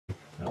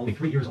only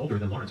 3 years older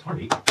than Lawrence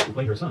Harvey, who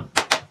played her son.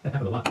 That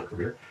happened a lot in her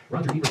career.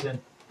 Roger Ebert said,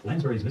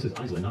 Lansbury's Mrs.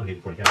 Iselin,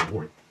 nominated for an Academy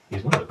Award,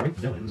 is one of the great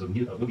villains of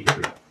movie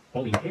history.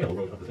 Pauline Kael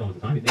wrote of the film at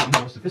the time, it may be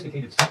the most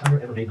sophisticated satire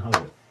ever made in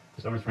Hollywood.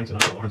 It stars Frank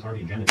Sinatra, Lawrence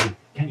Harvey, and Janet Leigh.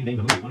 Can you name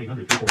the movie?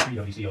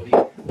 1-800-343-WCOV.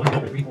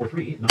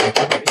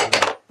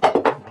 1-800-343-948.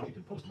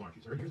 Washington Post March.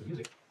 You heard, here's the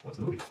music. What's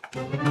the movie?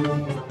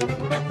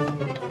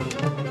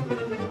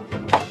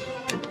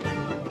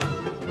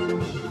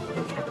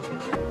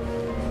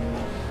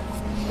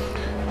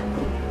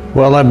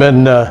 Well, I've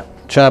been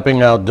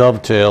chopping out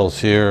dovetails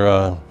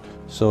here,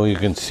 so you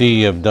can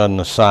see I've done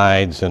the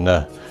sides and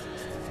the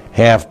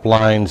half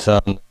blinds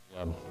on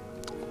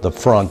the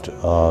front.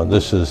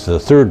 This is the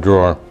third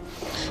drawer,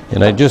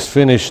 and I just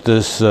finished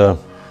this, the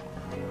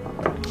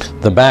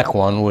back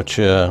one, which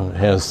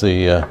has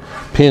the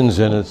pins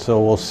in it,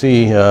 so we'll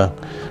see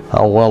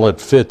how well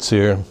it fits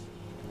here.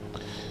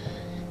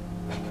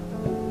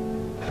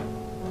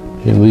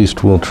 At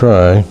least we'll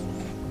try.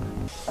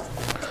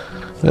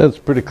 That's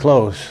pretty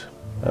close.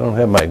 I don't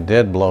have my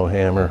dead blow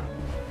hammer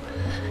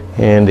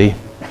handy.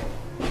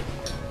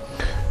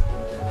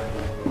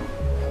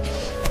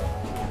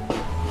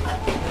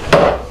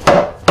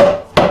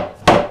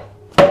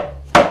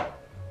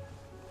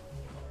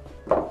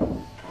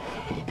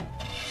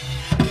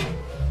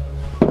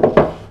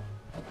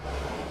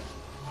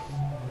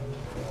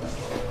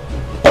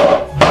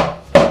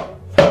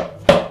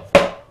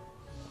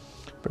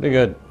 Pretty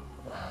good.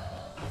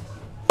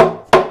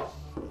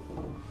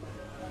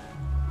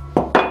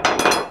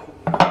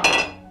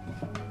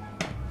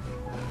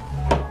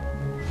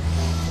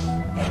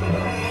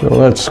 So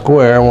that's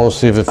square, and we'll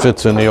see if it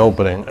fits in the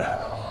opening.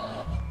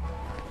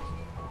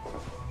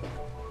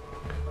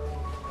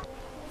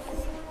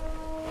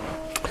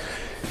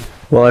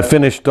 Well, I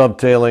finished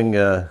dovetailing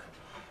the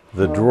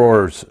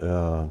drawers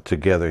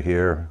together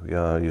here.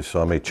 You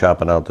saw me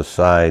chopping out the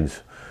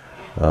sides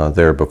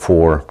there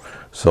before.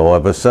 So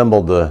I've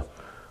assembled the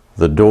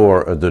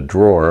drawer,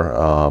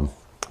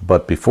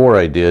 but before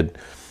I did,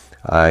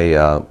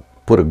 I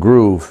put a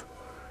groove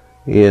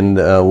in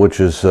which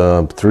is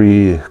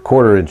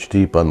 3/4 inch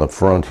deep on the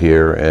front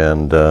here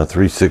and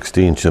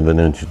 3/16 of an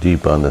inch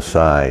deep on the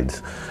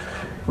sides.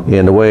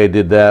 And the way I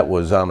did that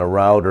was on a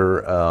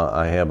router.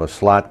 I have a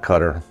slot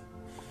cutter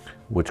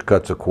which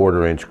cuts a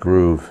 1/4 inch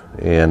groove,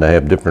 and I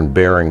have different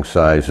bearing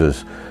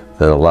sizes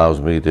that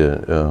allows me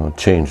to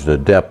change the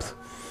depth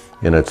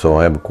in it. So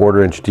I have a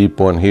 1/4 inch deep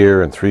one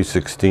here and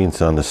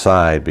 3/16 on the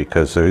side,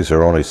 because these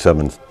are only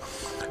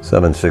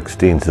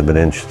 7/16 of an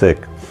inch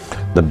thick.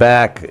 The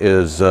back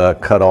is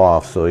cut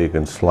off so you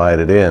can slide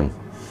it in.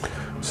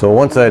 So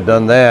once I'd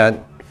done that,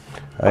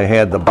 I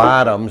had the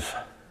bottoms,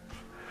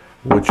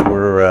 which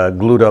were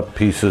glued up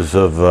pieces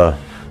of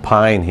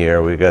pine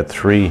here. We got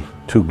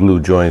two glue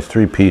joints,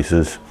 3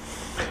 pieces,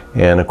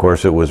 and of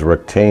course it was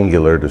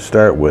rectangular to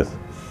start with.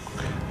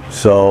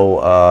 So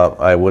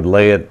I would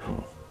lay it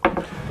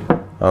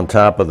on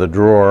top of the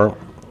drawer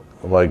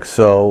like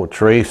so,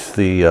 trace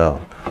the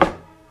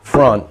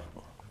front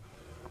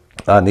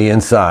on the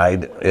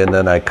inside, and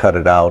then I cut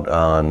it out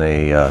on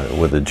a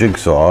with a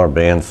jigsaw or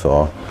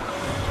bandsaw,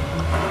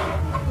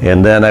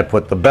 and then I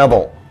put the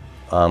bevel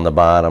on the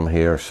bottom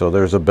here. So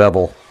there's a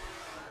bevel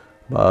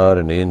about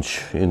an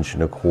inch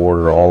and a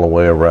quarter all the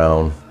way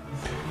around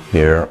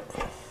here,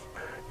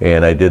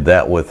 and I did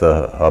that with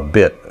a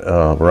bit,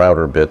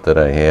 router bit that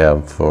I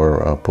have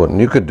for putting.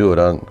 You could do it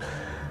on,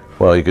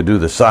 well, you could do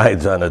the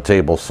sides on a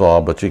table saw,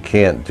 but you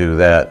can't do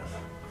that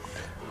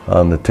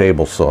on the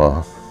table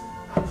saw.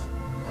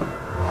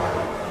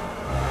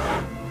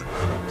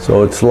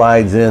 So it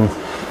slides in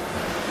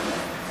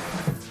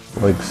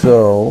like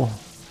so,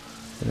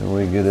 and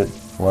we get it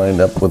lined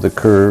up with a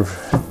curve,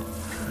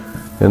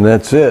 and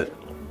that's it.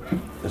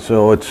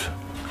 So it's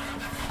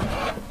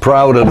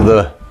proud of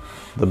the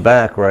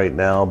back right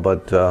now,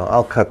 but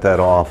I'll cut that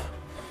off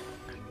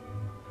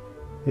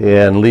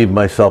and leave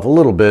myself a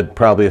little bit,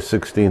 probably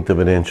 1/16 of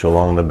an inch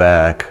along the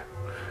back,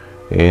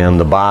 and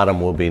the bottom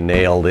will be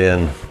nailed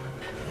in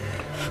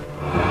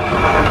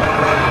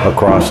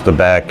across the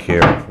back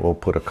here. We'll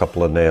put a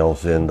couple of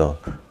nails in to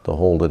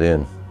hold it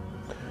in.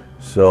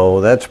 So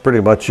that's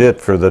pretty much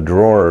it for the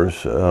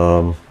drawers.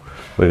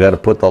 We got to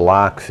put the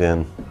locks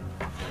in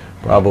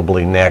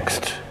probably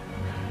next,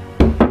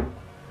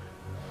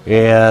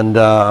 and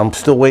I'm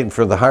still waiting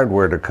for the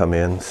hardware to come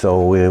in,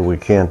 so we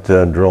can't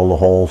drill the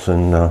holes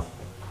and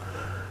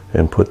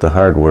put the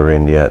hardware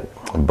in yet,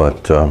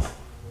 but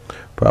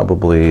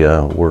probably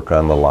work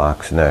on the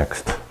locks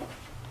next.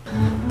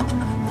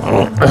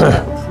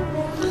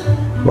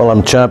 Well,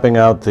 I'm chopping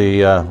out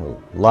the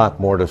lock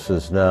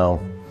mortises now.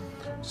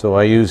 So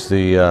I use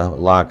the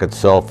lock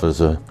itself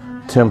as a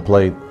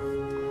template,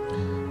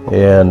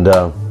 and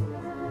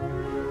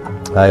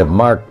I have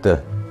marked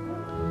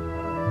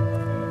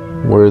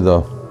where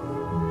the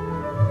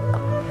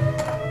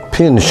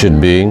pin should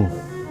be, and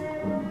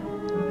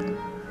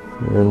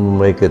we'll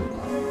make it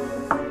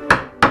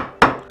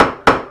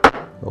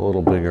a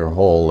little bigger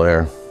hole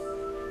there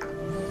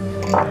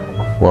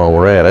while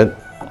we're at it.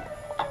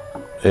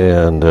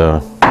 And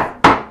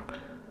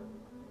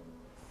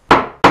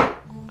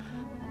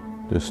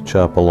Just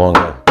chop along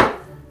the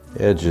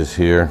edges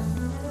here.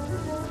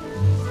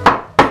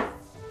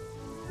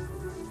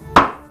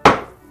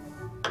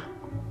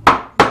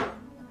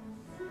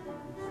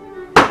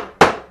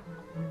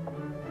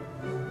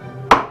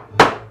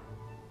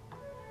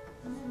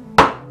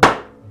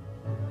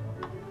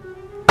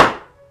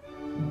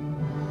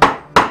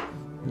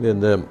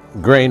 And the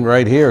grain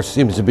right here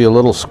seems to be a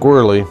little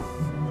squirrely,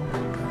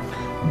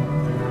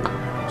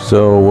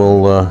 so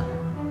we'll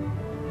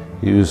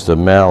use the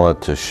mallet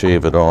to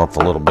shave it off a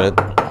little bit.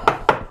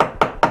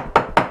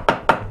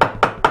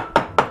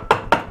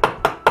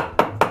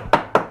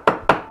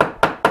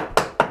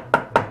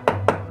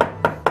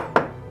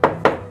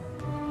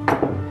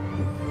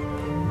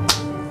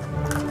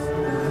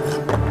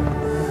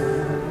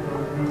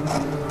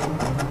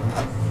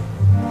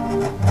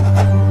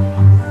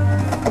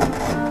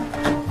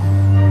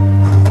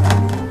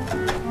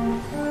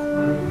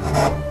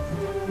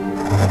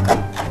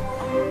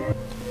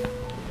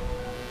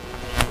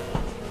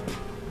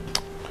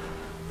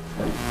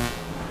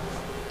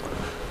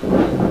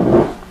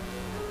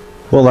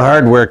 Well, the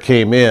hardware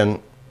came in,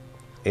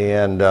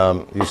 and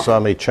you saw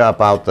me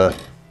chop out the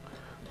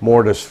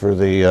mortise for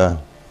the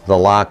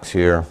locks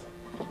here,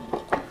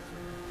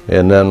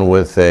 and then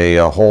with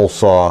a hole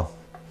saw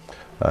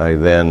I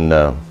then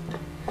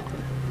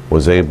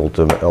was able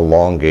to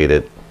elongate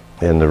it.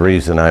 And the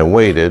reason I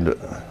waited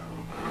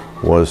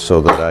was so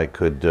that I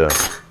could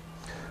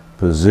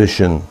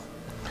position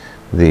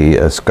the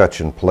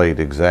escutcheon plate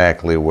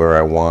exactly where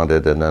I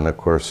wanted, and then of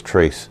course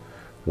trace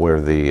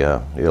where the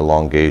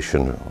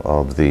elongation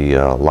of the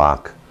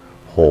lock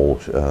hole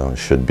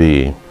should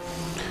be.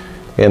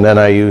 And then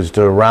I used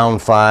a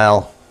round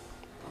file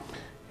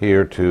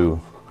here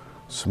to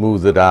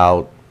smooth it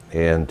out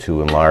and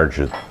to enlarge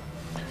it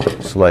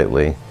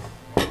slightly.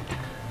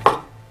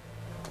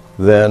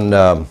 Then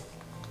I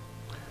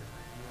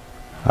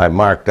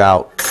marked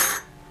out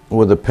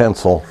with a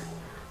pencil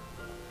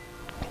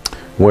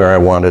where I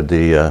wanted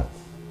the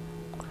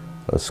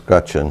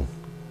escutcheon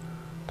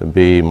to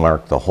be,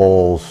 mark the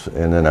holes,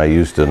 and then I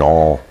used an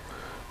awl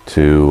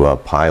to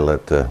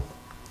pilot the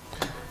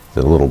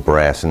little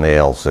brass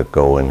nails that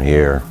go in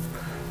here,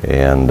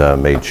 and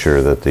made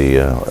sure that the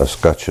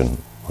escutcheon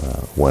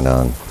went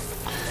on.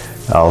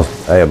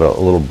 I have a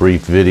little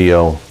brief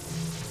video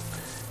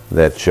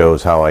that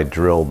shows how I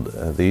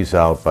drilled these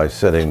out by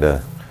setting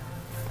the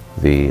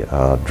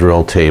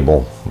drill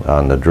table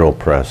on the drill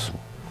press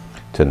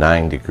to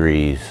 9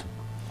 degrees,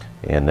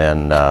 and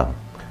then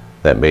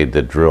that made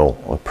the drill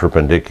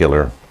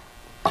perpendicular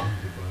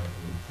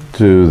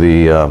to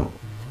the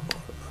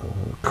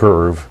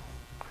curve,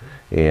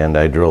 and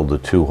I drilled the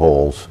 2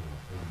 holes.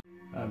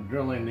 I'm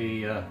drilling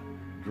the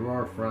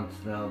drawer fronts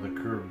now, the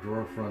curved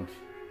drawer fronts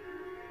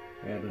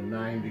at a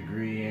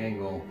 9-degree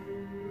angle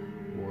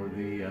for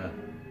the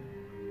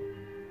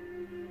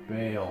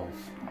bails.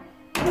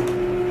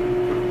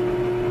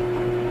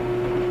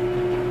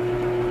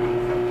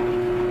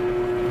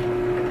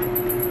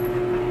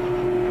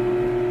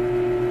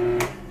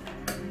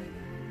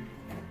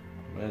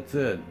 That's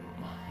it.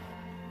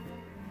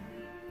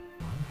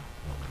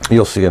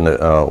 You'll see in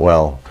the,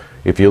 well,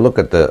 if you look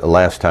at the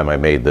last time I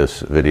made this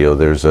video,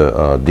 there's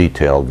a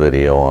detailed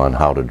video on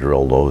how to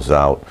drill those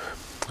out.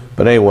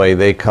 But anyway,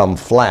 they come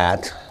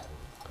flat.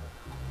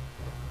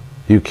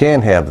 You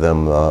can have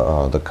them,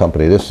 the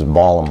company, this is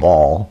Ball and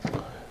Ball,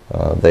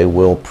 they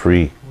will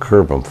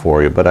pre-curve them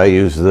for you, but I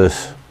use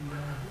this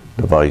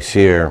device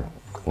here,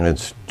 and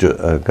it's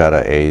got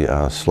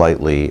a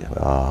slightly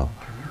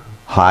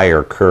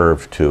higher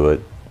curve to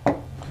it.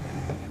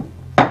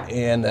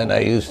 And then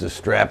I use the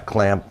strap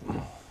clamp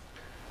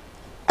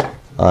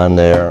on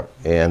there,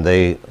 and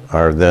they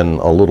are then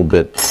a little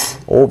bit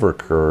over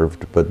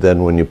curved, but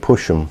then when you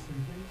push them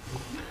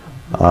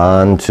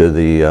onto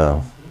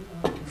the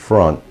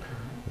front,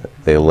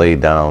 they lay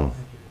down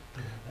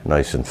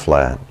nice and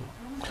flat.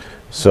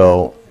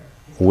 So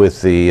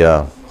with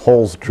the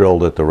holes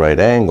drilled at the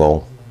right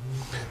angle,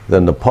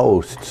 then the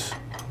posts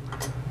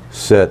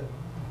sit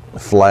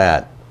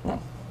flat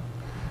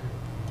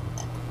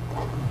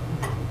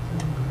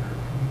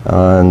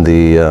on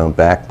the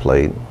back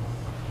plate.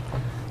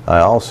 I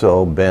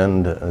also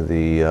bend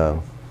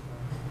the,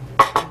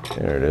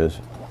 there it is,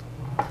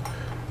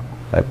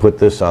 I put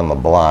this on the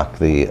block,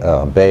 the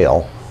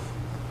bail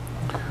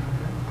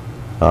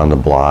on the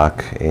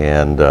block,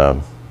 and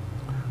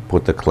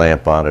put the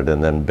clamp on it,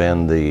 and then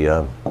bend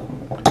the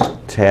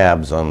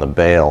tabs on the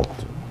bail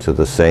to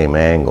the same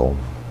angle.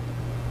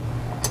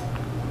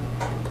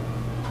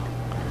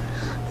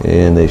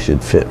 And they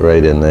should fit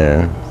right in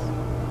there,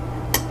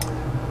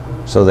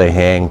 so they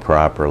hang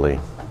properly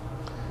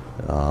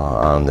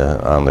on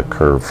the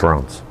curved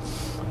fronts.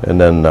 And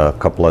then a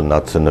couple of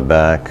nuts in the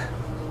back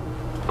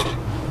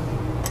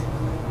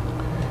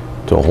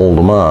to hold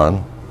them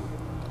on,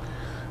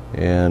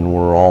 and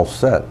we're all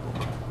set.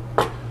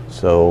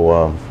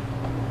 So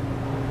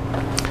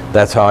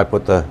that's how I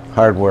put the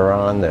hardware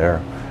on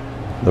there.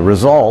 The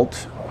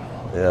result,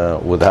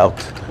 without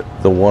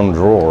the one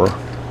drawer,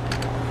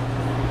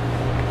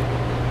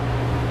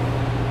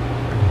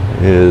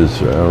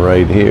 is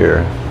right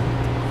here.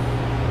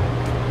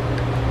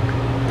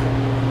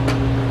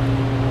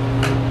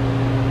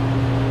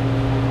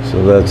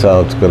 So that's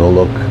how it's going to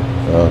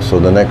look. So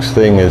the next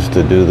thing is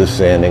to do the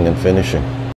sanding and finishing.